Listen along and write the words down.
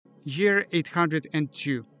Year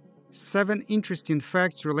 802. 7 interesting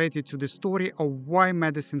facts related to the story of why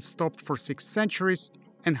medicine stopped for 6 centuries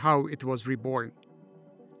and how it was reborn.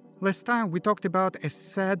 Last time we talked about a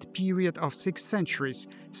sad period of 6 centuries,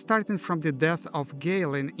 starting from the death of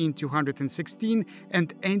Galen in 216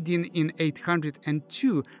 and ending in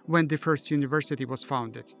 802 when the first university was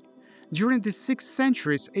founded. During the 6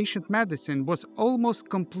 centuries, ancient medicine was almost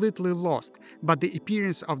completely lost, but the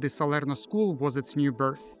appearance of the Salerno school was its new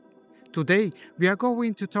birth. Today, we are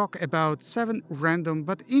going to talk about 7 random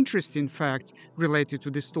but interesting facts related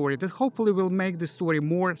to the story that hopefully will make the story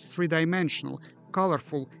more three-dimensional,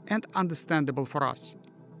 colorful, and understandable for us.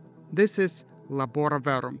 This is Labora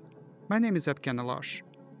Verum. My name is Ed Kenelash.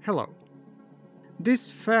 Hello.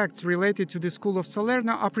 These facts related to the school of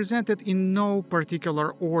Salerno are presented in no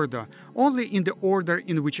particular order, only in the order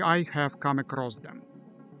in which I have come across them.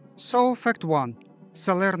 So, fact 1.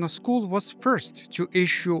 Salerno school was first to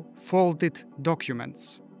issue folded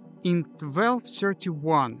documents. In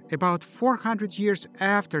 1231, about 400 years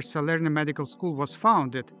after Salerno Medical School was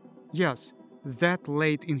founded, yes, that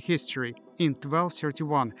late in history, in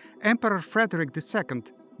 1231, Emperor Frederick II,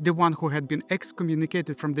 the one who had been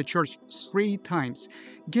excommunicated from the church 3 times,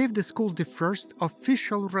 gave the school the first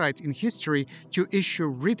official right in history to issue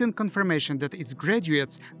written confirmation that its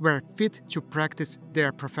graduates were fit to practice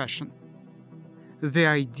their profession. The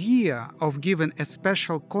idea of giving a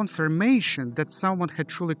special confirmation that someone had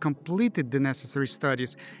truly completed the necessary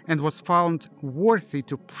studies and was found worthy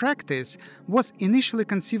to practice was initially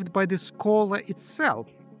conceived by the scholar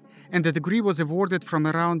itself, and the degree was awarded from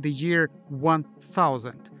around the year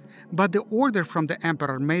 1000. But the order from the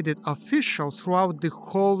emperor made it official throughout the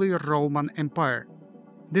Holy Roman Empire.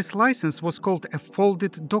 This license was called a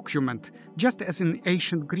folded document, just as in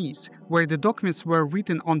ancient Greece, where the documents were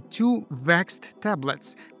written on 2 waxed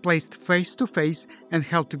tablets, placed face to face and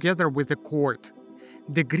held together with a cord.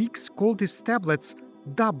 The Greeks called these tablets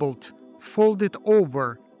doubled, folded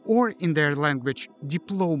over, or in their language,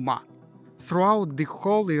 diploma. Throughout the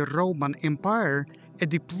Holy Roman Empire, a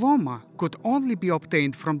diploma could only be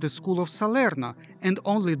obtained from the school of Salerno, and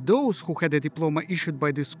only those who had a diploma issued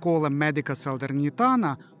by the Scuola Medica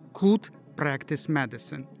Salernitana could practice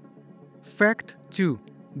medicine. Fact 2.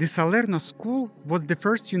 The Salerno school was the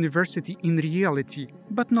first university in reality,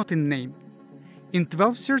 but not in name. In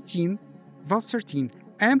 1213,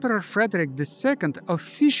 Emperor Frederick II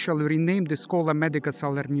officially renamed the Scuola Medica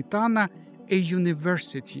Salernitana a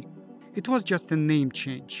university. It was just a name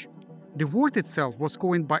change. The word itself was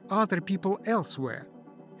coined by other people elsewhere.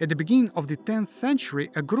 At the beginning of the 10th century,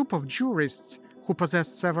 a group of jurists who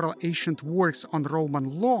possessed several ancient works on Roman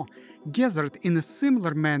law gathered in a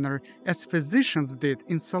similar manner as physicians did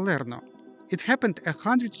in Salerno. It happened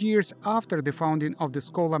 100 years after the founding of the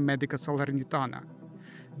Scuola Medica Salernitana.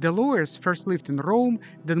 The lawyers first lived in Rome,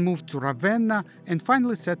 then moved to Ravenna, and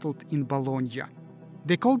finally settled in Bologna.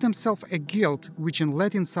 They called themselves a guild, which in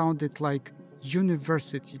Latin sounded like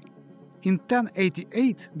university. In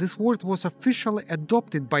 1088, this word was officially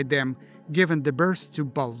adopted by them, giving the birth to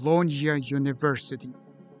Bologna University.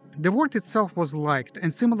 The word itself was liked,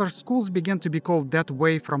 and similar schools began to be called that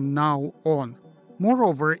way from now on.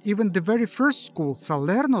 Moreover, even the very first school,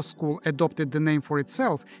 Salerno School, adopted the name for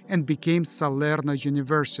itself and became Salerno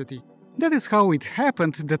University. That is how it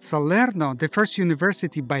happened that Salerno, the first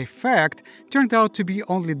university by fact, turned out to be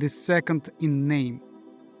only the second in name.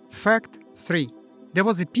 Fact 3. There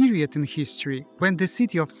was a period in history when the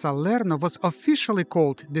city of Salerno was officially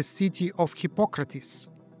called the city of Hippocrates.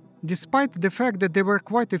 Despite the fact that there were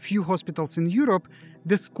quite a few hospitals in Europe,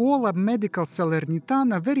 the Scuola Medica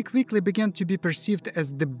Salernitana very quickly began to be perceived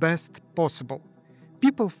as the best possible.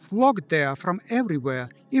 People flocked there from everywhere,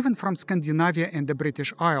 even from Scandinavia and the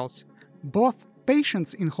British Isles, both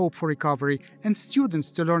patients in hope for recovery and students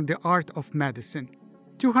to learn the art of medicine.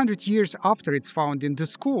 200 years after its founding, the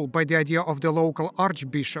school, by the idea of the local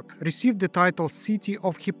archbishop, received the title City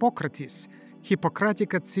of Hippocrates,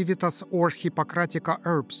 Hippocratica Civitas or Hippocratica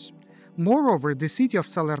Urbs. Moreover, the city of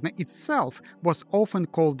Salerno itself was often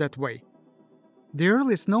called that way. The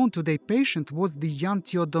earliest known today patient was the young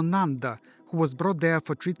Theodonanda, who was brought there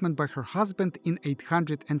for treatment by her husband in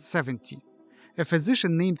 870. A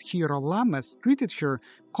physician named Hierolamus treated her,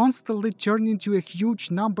 constantly turning to a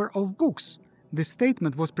huge number of books. The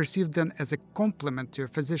statement was perceived then as a compliment to a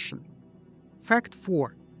physician. Fact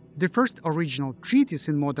 4. The first original treatise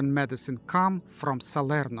in modern medicine come from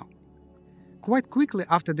Salerno. Quite quickly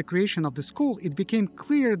after the creation of the school, it became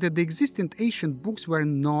clear that the existing ancient books were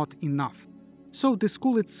not enough. So the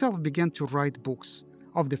school itself began to write books.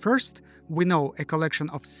 Of the first, We know a collection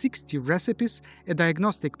of 60 recipes, a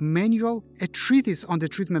diagnostic manual, a treatise on the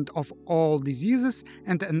treatment of all diseases,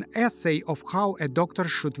 and an essay of how a doctor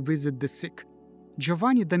should visit the sick.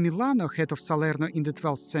 Giovanni da Milano, head of Salerno in the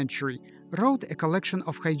 12th century, wrote a collection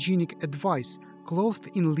of hygienic advice clothed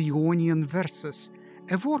in Leonian verses,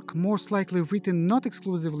 a work most likely written not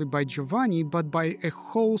exclusively by Giovanni but by a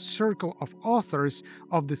whole circle of authors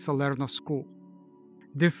of the Salerno school.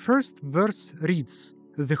 The first verse reads,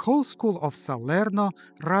 "The whole school of Salerno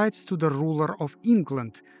writes to the ruler of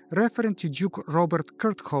England," referring to Duke Robert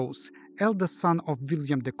Curthose, eldest son of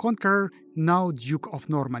William the Conqueror, now Duke of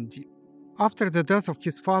Normandy. After the death of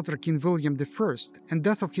his father King William I and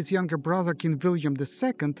death of his younger brother King William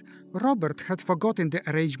II, Robert had forgotten the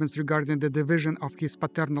arrangements regarding the division of his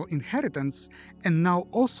paternal inheritance and now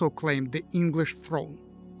also claimed the English throne.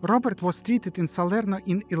 Robert was treated in Salerno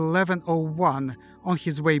in 1101 on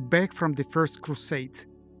his way back from the First Crusade.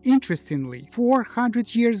 Interestingly,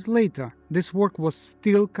 400 years later, this work was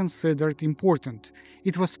still considered important.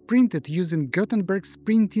 It was printed using Gutenberg's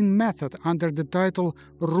printing method under the title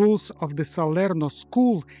Rules of the Salerno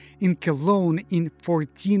School in Cologne in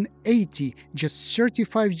 1480, just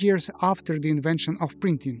 35 years after the invention of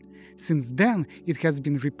printing. Since then, it has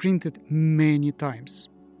been reprinted many times.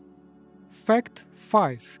 Fact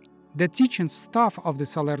 5. The teaching staff of the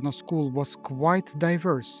Salerno school was quite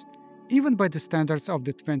diverse, even by the standards of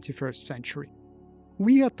the 21st century.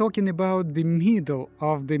 We are talking about the middle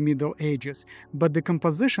of the Middle Ages, but the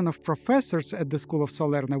composition of professors at the school of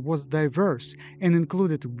Salerno was diverse and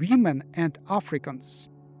included women and Africans.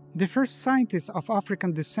 The first scientist of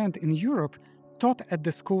African descent in Europe taught at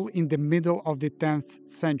the school in the middle of the 10th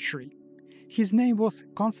century. His name was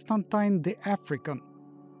Constantine the African.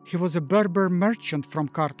 He was a Berber merchant from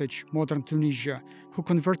Carthage, modern Tunisia, who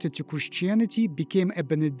converted to Christianity, became a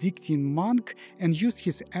Benedictine monk, and used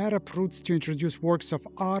his Arab roots to introduce works of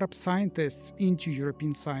Arab scientists into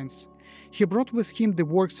European science. He brought with him the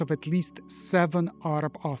works of at least 7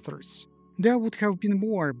 Arab authors. There would have been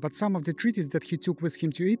more, but some of the treatises that he took with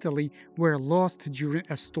him to Italy were lost during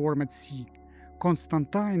a storm at sea.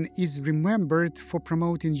 Constantine is remembered for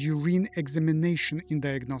promoting urine examination in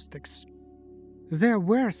diagnostics. There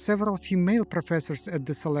were several female professors at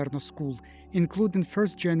the Salerno school, including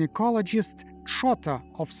first gynecologist Trotta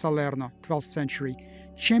of Salerno, 12th century,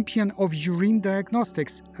 champion of urine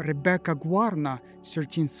diagnostics Rebecca Guarna,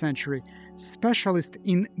 13th century, specialist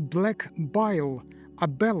in black bile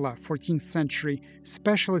Abella, 14th century,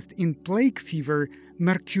 specialist in plague fever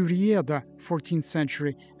Mercuriada, 14th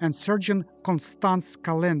century, and surgeon Constance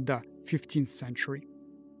Calenda, 15th century.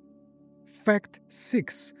 Fact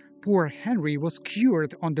 6. Poor Henry was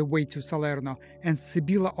cured on the way to Salerno, and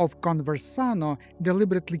Sibylla of Conversano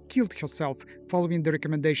deliberately killed herself following the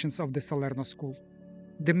recommendations of the Salerno school.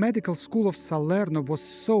 The medical school of Salerno was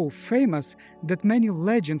so famous that many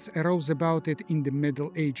legends arose about it in the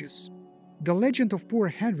Middle Ages. The legend of Poor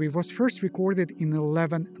Henry was first recorded in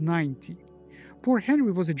 1190. Poor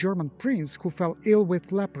Henry was a German prince who fell ill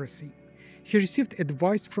with leprosy. He received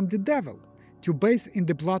advice from the devil to bathe in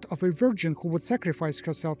the blood of a virgin who would sacrifice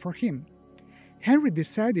herself for him. Henry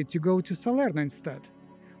decided to go to Salerno instead.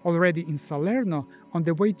 Already in Salerno, on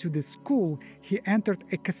the way to the school, he entered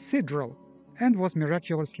a cathedral and was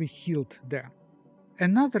miraculously healed there.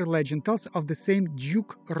 Another legend tells of the same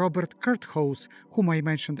Duke Robert Curthose, whom I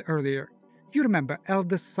mentioned earlier. You remember,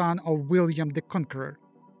 eldest son of William the Conqueror.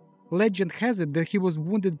 Legend has it that he was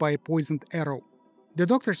wounded by a poisoned arrow. The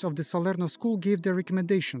doctors of the Salerno school gave their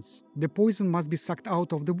recommendations. The poison must be sucked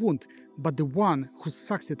out of the wound, but the one who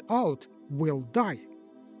sucks it out will die.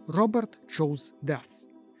 Robert chose death.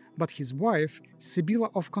 But his wife, Sibylla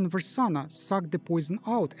of Conversana, sucked the poison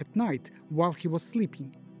out at night while he was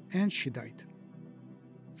sleeping, and she died.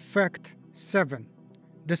 Fact 7.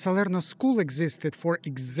 The Salerno school existed for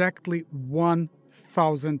exactly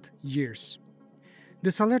 1,000 years.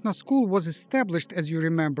 The Salerno school was established, as you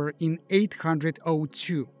remember, in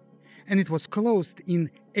 802, and it was closed in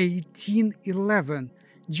 1811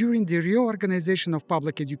 during the reorganization of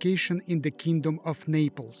public education in the Kingdom of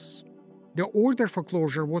Naples. The order for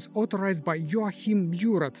closure was authorized by Joachim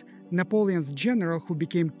Murat, Napoleon's general who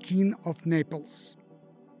became King of Naples.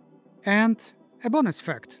 And a bonus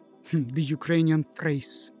fact, the Ukrainian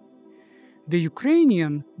trace. The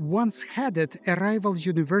Ukrainian once headed a rival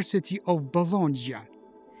university of Bologna.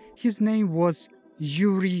 His name was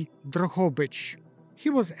Yuri Drohobych. He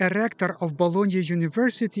was a rector of Bologna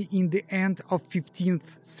University in the end of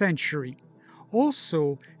 15th century.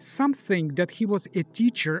 Also, some think that he was a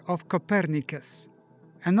teacher of Copernicus.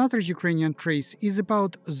 Another Ukrainian trace is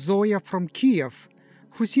about Zoya from Kiev,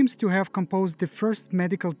 who seems to have composed the first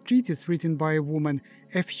medical treatise written by a woman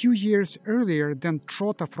a few years earlier than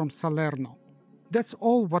Trotta from Salerno. That's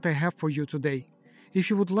all what I have for you today. If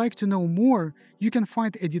you would like to know more, you can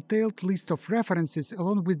find a detailed list of references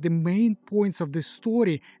along with the main points of the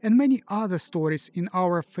story and many other stories in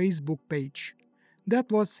our Facebook page.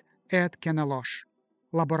 That was Ed Kenelosh.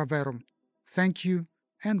 Laboraverum. Thank you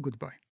and goodbye.